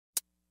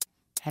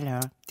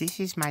Hello, this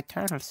is my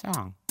turtle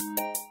song.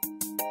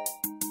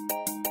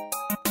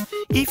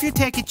 If you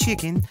take a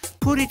chicken,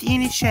 put it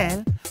in a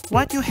shell,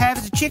 what you have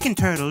is a chicken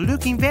turtle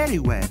looking very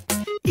well.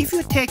 If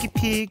you take a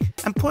pig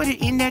and put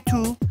it in there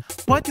too,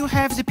 what you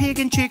have is a pig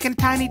and chicken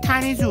tiny,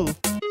 tiny zoo.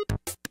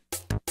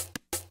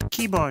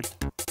 Keyboard.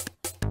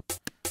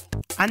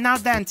 And now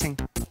dancing.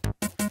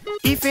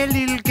 If a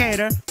little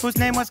gator, whose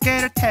name was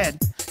Gator Ted,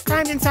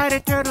 climbed inside a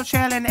turtle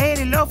shell and ate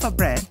a loaf of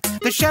bread,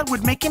 the shell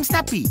would make him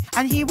snappy,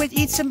 and he would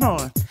eat some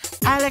more.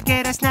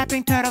 Alligator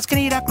snapping turtles can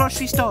eat at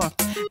grocery store.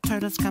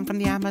 Turtles come from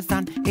the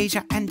Amazon,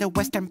 Asia, and the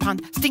Western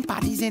Pond. Stink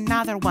body's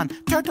another one.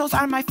 Turtles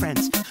are my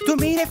friends. To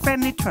meet a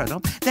friendly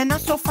turtle, they're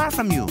not so far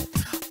from you.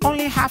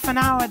 Only half an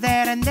hour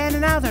there and then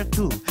another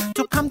 2.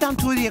 To come down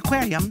to the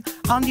aquarium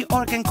on the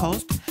Oregon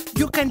coast,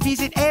 you can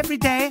visit every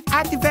day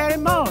at the very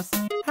most.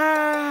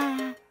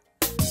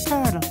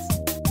 Turtles.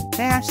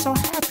 They are so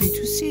happy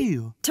to see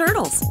you.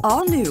 Turtles,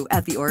 all new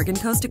at the Oregon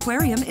Coast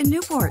Aquarium in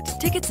Newport.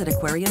 Tickets at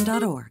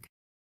aquarium.org.